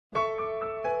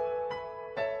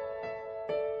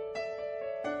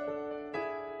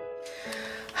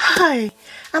Hi,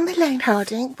 I'm Elaine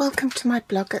Harding. Welcome to my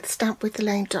blog at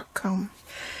stampwithelaine.com.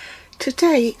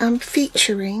 Today I'm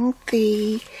featuring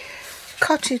the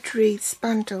Cottage Wreaths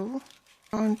Bundle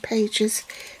on pages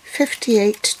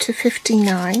 58 to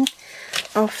 59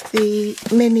 of the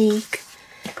mini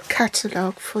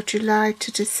catalogue for July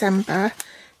to December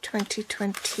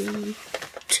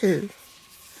 2022.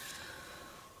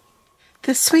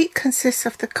 The suite consists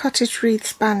of the Cottage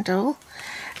Wreaths Bundle.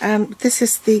 This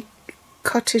is the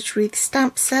Cottage Wreath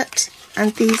stamp set,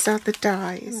 and these are the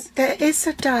dies. There is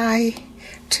a die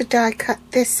to die cut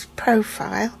this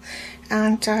profile,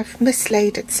 and I've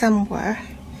mislaid it somewhere.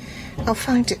 I'll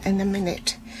find it in a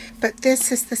minute. But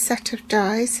this is the set of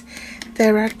dies.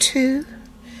 There are two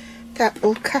that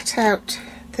will cut out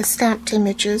the stamped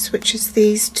images, which is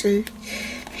these two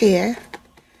here,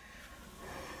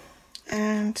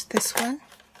 and this one,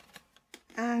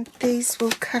 and these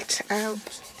will cut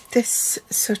out this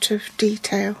sort of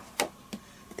detail,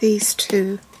 these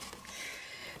two.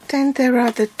 Then there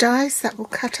are the dies that will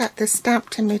cut out the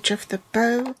stamped image of the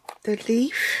bow, the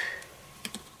leaf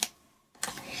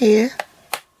here,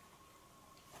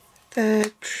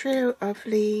 the trio of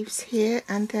leaves here,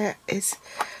 and there is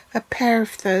a pair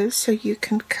of those, so you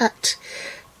can cut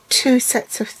two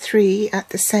sets of 3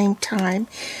 at the same time,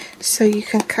 so you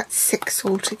can cut 6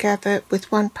 altogether with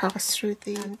one pass through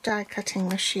the die cutting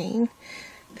machine.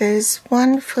 There's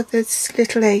one for this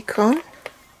little acorn,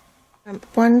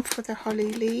 one for the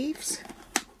holly leaves,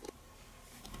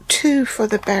 2 for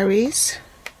the berries,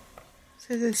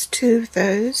 so there's 2 of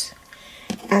those,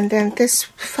 and then this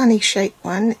funny shaped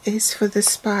one is for the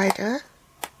spider,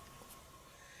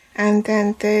 and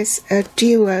then there's a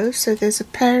duo, so there's a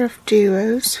pair of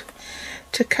duos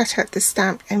to cut out the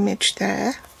stamped image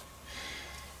there.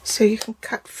 So you can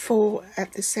cut 4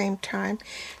 at the same time.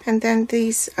 And then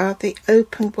these are the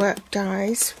open work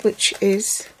dies, which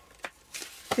is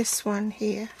this one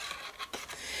here.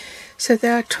 So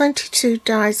there are 22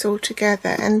 dies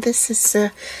altogether, and this is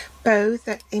a bow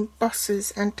that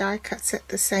embosses and die cuts at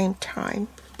the same time.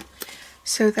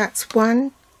 So that's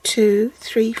 1, 2,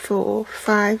 3, 4,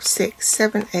 5, 6,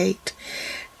 7, 8.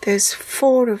 There's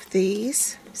 4 of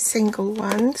these single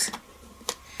ones.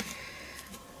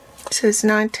 So it's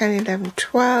 9, 10, 11,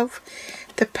 12.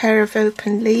 The pair of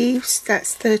open leaves,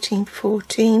 that's 13,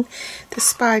 14. The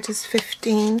spider's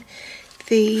 15.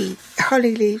 The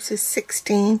holly leaves is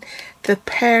 16. The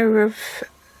pair of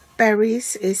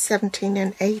berries is 17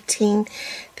 and 18.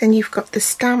 Then you've got the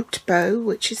stamped bow,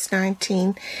 which is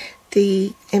 19.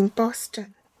 The embossed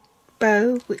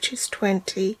bow, which is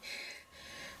 20.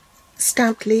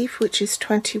 Stamped leaf, which is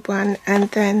 21,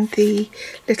 and then the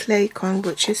little acorn,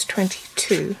 which is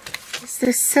 22. Is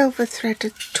this silver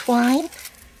threaded twine.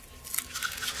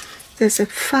 There's a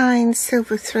fine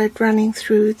silver thread running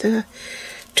through the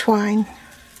twine,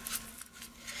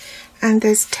 and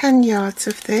there's 10 yards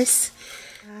of this,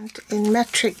 and in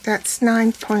metric that's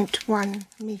 9.1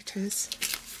 meters.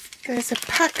 There's a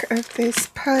pack of this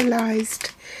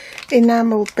pearlized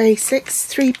enamel basics,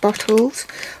 3 bottles,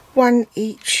 1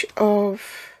 each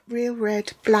of real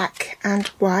red, black and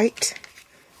white.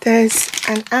 There's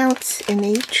an ounce in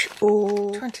each,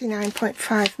 or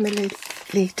 29.5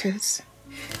 millilitres.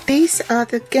 These are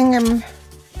the gingham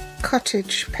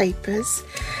cottage papers.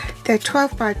 They're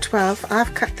 12 by 12.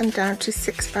 I've cut them down to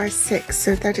 6 by 6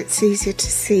 so that it's easier to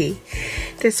see.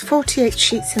 There's 48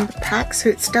 sheets in the pack, so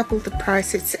it's double the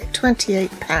price. It's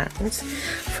 £28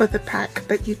 for the pack,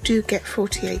 but you do get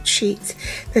 48 sheets.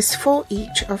 There's 4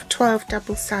 each of 12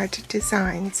 double-sided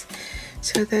designs.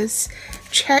 So there's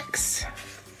checks,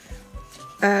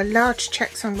 large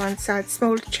checks on one side,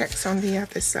 smaller checks on the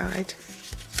other side.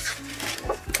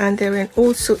 And they're in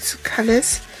all sorts of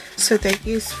colours, so they're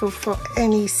useful for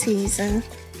any season.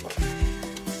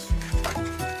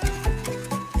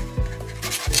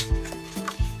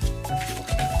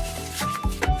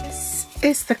 This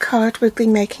is the card we'll be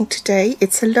making today.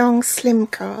 It's a long, slim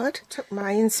card. I took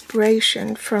my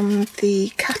inspiration from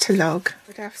the catalogue,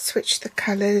 but I've switched the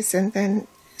colours and then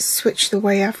switch the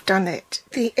way I've done it.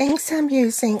 The inks I'm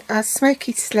using are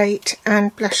Smoky Slate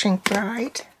and Blushing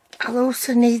Bride. I'll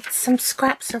also need some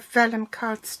scraps of vellum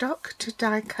cardstock to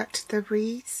die cut the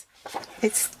wreaths.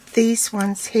 It's these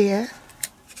ones here.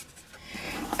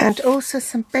 And also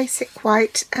some basic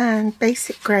white and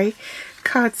basic grey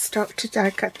cardstock to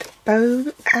die cut the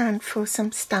bow and for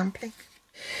some stamping.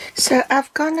 So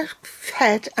I've gone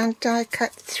ahead and die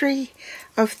cut 3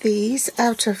 of these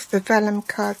out of the vellum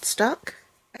cardstock.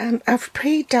 I've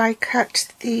pre-die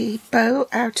cut the bow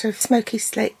out of Smoky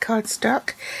Slate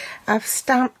cardstock. I've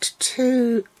stamped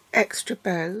 2 extra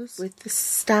bows with the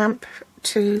stamp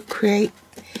to create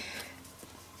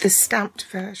the stamped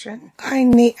version.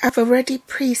 I've already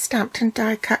pre-stamped and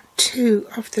die cut 2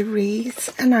 of the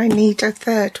wreaths, and I need a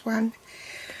third one.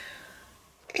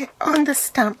 On the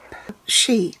stamp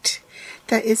sheet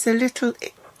there is a little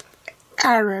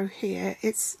arrow here.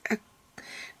 It's a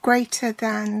greater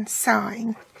than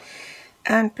sign,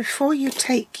 and before you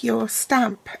take your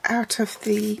stamp out of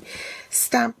the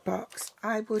stamp box,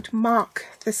 I would mark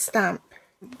the stamp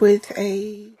with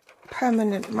a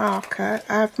permanent marker.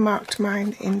 I've marked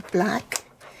mine in black.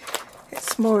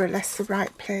 It's more or less the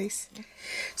right place.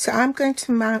 So I'm going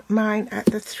to mount mine at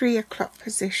the 3 o'clock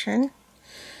position.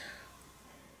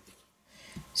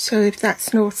 So if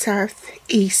that's north, south,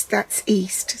 east, that's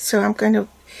east. So I'm going to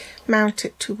mount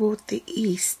it toward the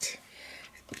east.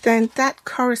 Then that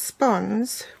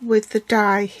corresponds with the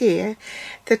die here.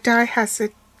 The die has a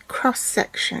cross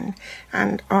section,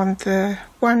 and on the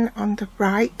one on the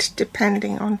right,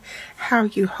 depending on how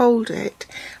you hold it,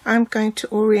 I'm going to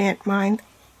orient mine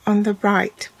on the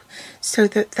right so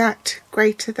that that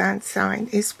greater than sign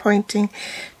is pointing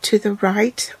to the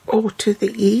right or to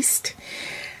the east.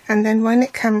 And then when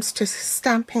it comes to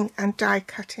stamping and die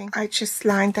cutting, I just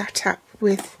line that up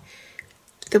with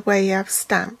the way I've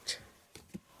stamped.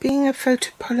 Being a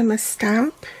photopolymer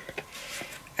stamp,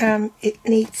 it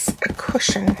needs a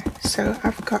cushion, so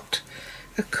I've got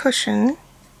a cushion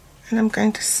and I'm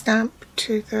going to stamp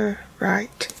to the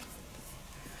right.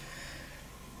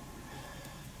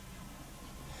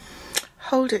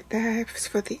 Hold it there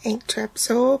for the ink to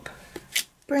absorb.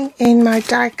 Bring in my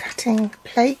die cutting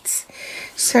plates.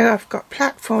 So I've got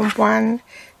platform 1,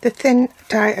 the thin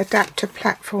die adapter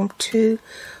platform 2,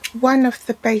 one of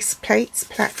the base plates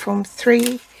platform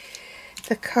 3,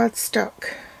 the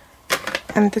cardstock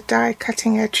and the die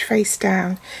cutting edge face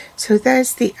down. So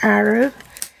there's the arrow,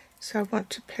 so I want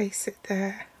to place it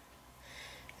there,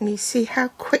 and you see how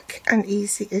quick and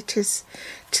easy it is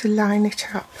to line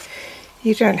it up.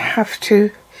 You don't have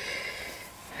to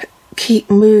keep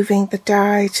moving the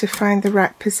die to find the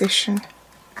right position.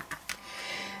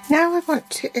 Now I want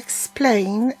to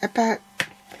explain about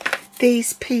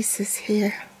these pieces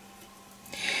here.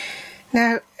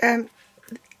 Now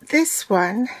this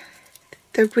one,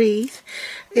 the wreath,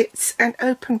 it's an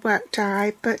open work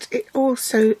die, but it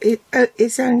also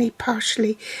is only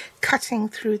partially cutting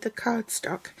through the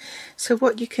cardstock. So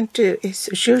what you can do is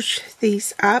zhuzh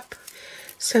these up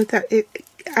so that it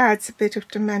adds a bit of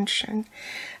dimension.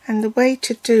 And the way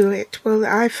to do it, well,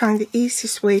 I find the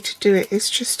easiest way to do it is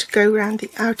just to go around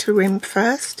the outer rim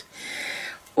first,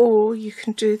 or you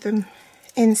can do them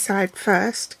inside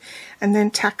first and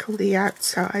then tackle the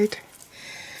outside.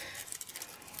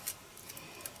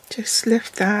 Just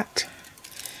lift that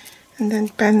and then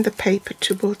bend the paper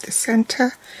toward the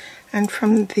center, and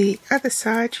from the other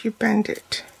side you bend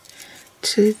it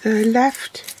to the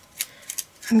left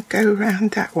and go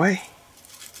around that way.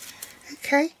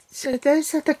 Okay, so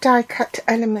those are the die cut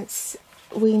elements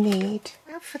we need.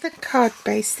 Now for the card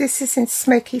base, this is in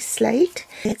smoky slate.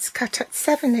 It's cut at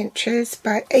 7 inches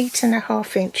by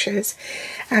 8.5 inches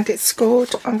and it's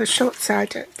scored on the short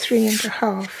side at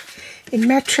 3.5. In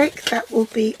metric, that will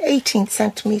be 18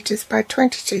 centimeters by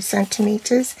 22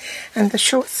 centimeters, and the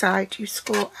short side you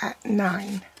score at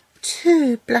 9.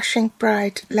 2 blushing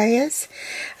bride layers,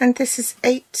 and this is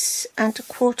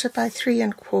 8.25 by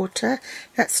 3.25.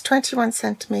 That's 21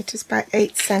 centimeters by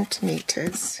 8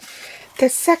 centimeters. The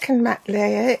second matte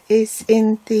layer is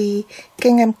in the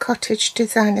Gingham Cottage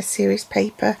Designer Series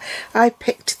paper. I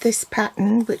picked this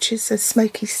pattern, which is a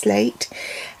smoky slate,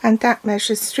 and that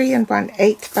measures 3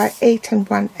 1/8 by 8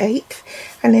 1/8,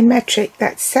 and in metric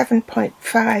that's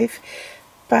 7.5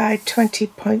 by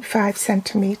 20.5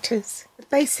 centimeters.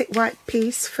 The basic white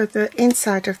piece for the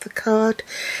inside of the card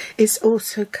is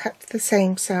also cut the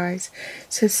same size,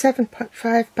 so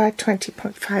 7.5 by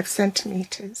 20.5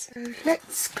 centimeters. So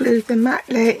let's glue the matte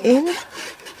layer in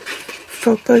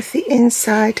for both the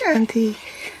inside and the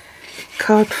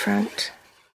card front.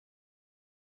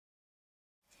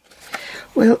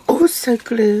 We'll also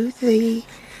glue the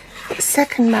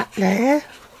second matte layer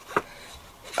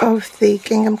of the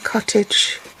Gingham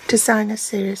Cottage Designer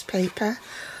Series paper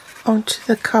onto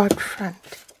the card front,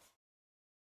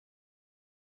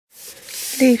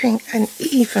 leaving an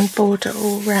even border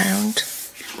all round.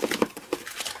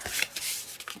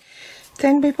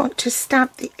 Then we want to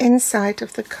stamp the inside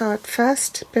of the card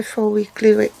first before we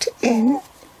glue it in.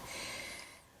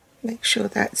 Make sure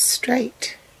that's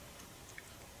straight.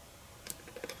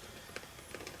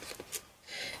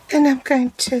 Then I'm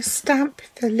going to stamp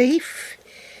the leaf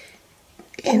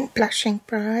in Blushing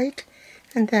Bride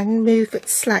and then move it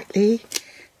slightly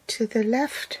to the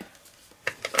left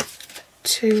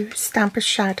to stamp a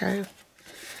shadow.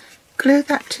 glue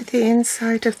that to the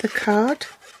inside of the card.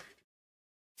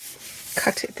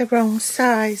 Cut it the wrong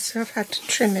size, so I've had to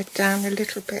trim it down a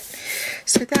little bit.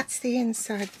 So that's the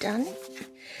inside done.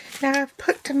 Now I've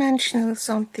put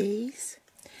dimensionals on these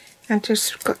and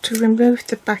just got to remove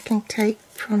the backing tape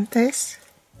from this.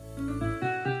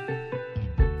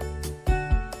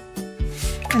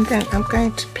 And then I'm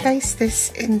going to place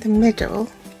this in the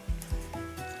middle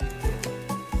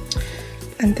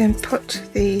and then put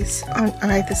these on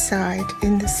either side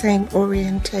in the same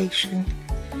orientation.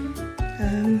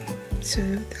 So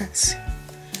that's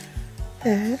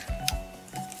there.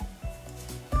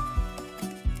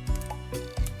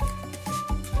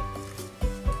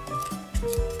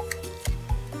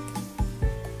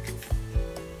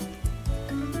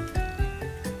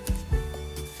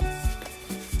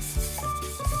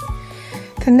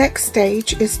 The next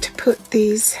stage is to put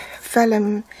these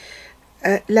vellum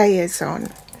layers on.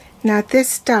 Now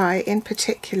this die in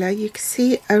particular, you can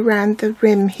see around the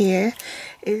rim here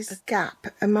is a gap,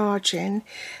 a margin,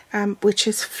 which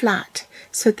is flat.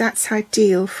 So that's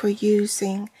ideal for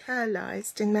using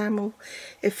pearlized enamel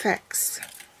effects.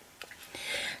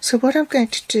 So what I'm going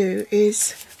to do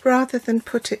is, rather than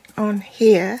put it on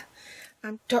here,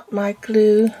 dot my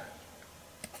glue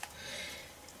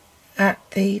at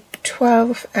the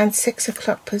 12 and 6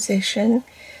 o'clock position,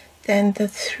 then the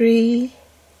 3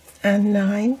 and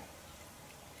 9,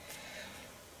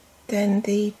 then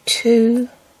the 2,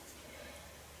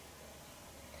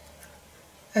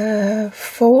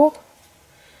 4,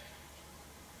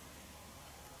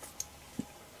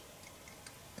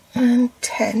 and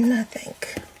 10, I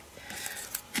think.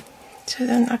 So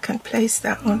then I can place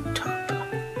that on top.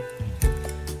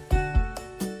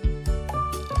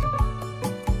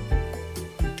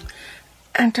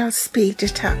 And I'll speed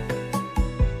it up.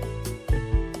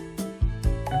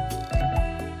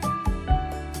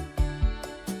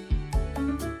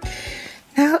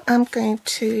 Now I'm going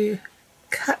to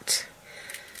cut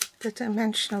the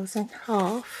dimensionals in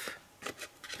half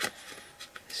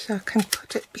so I can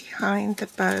put it behind the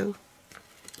bow.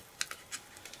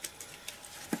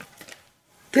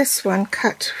 This one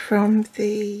cut from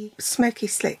the Smoky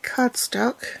Slick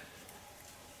cardstock.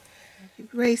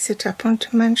 Raise it up on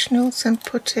dimensionals and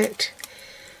put it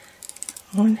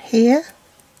on here.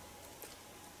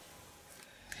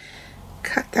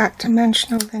 Cut that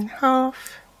dimensional in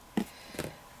half and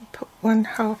put one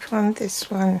half on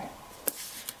this one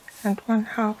and one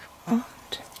half on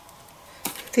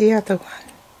the other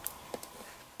one.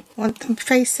 Want them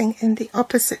facing in the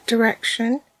opposite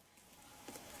direction.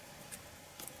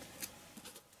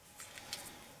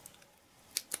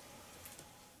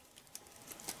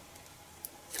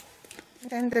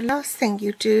 Then the last thing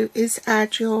you do is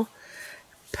add your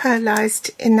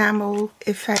pearlized enamel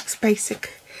effects,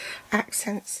 basic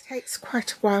accents. It takes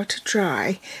quite a while to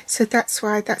dry, so that's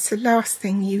why that's the last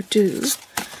thing you do.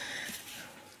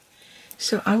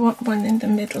 So I want one in the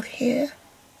middle here.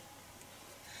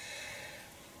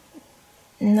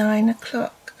 9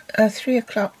 o'clock, 3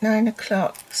 o'clock, 9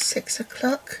 o'clock, 6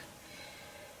 o'clock,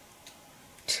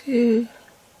 2,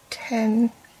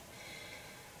 10,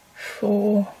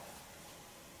 4,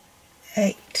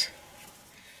 8.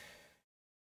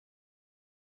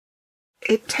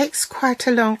 It takes quite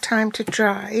a long time to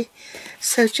dry,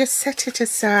 so just set it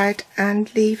aside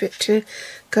and leave it to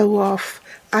go off.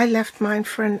 I left mine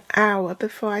for an hour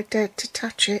before I dared to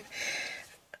touch it.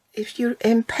 If you're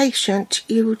impatient,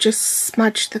 you will just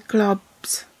smudge the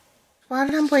globs.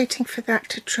 While I'm waiting for that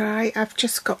to dry, I've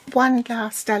just got one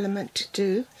last element to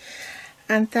do,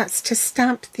 and that's to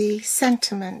stamp the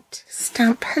sentiment.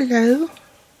 Stamp hello.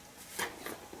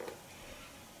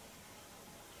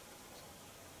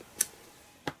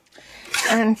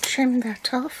 And trim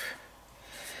that off.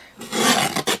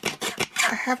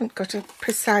 I haven't got a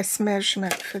precise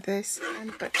measurement for this,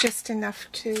 but just enough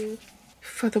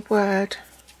for the word.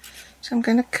 So I'm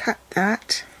going to cut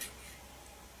that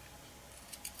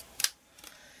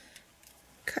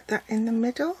in the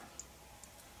middle,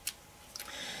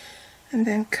 and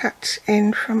then cut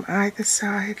in from either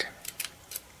side.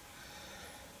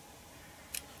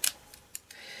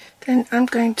 Then I'm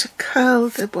going to curl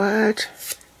the word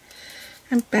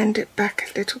and bend it back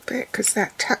a little bit because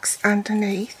that tucks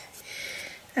underneath,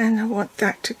 and I want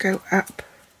that to go up.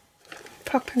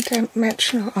 Pop a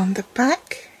dimensional on the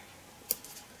back,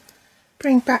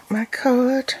 bring back my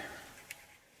card,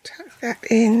 tuck that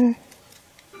in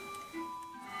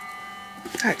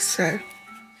like so,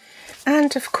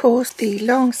 and of course the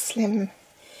long slim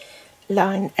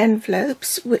line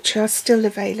envelopes, which are still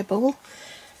available,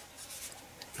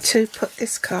 to put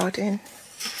this card in.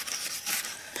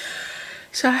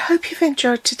 So I hope you've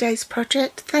enjoyed today's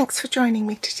project. Thanks for joining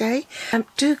me today.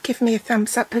 Do give me a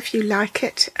thumbs up if you like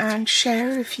it, and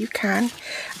share if you can.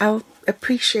 I'll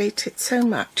appreciate it so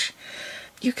much.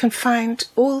 You can find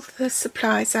all the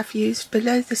supplies I've used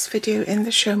below this video in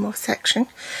the Show More section.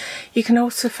 You can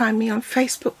also find me on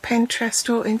Facebook,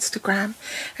 Pinterest or Instagram.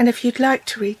 And if you'd like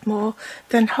to read more,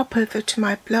 then hop over to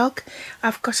my blog.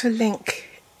 I've got a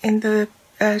link in the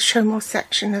Show More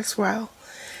section as well.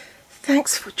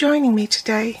 Thanks for joining me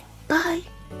today. Bye.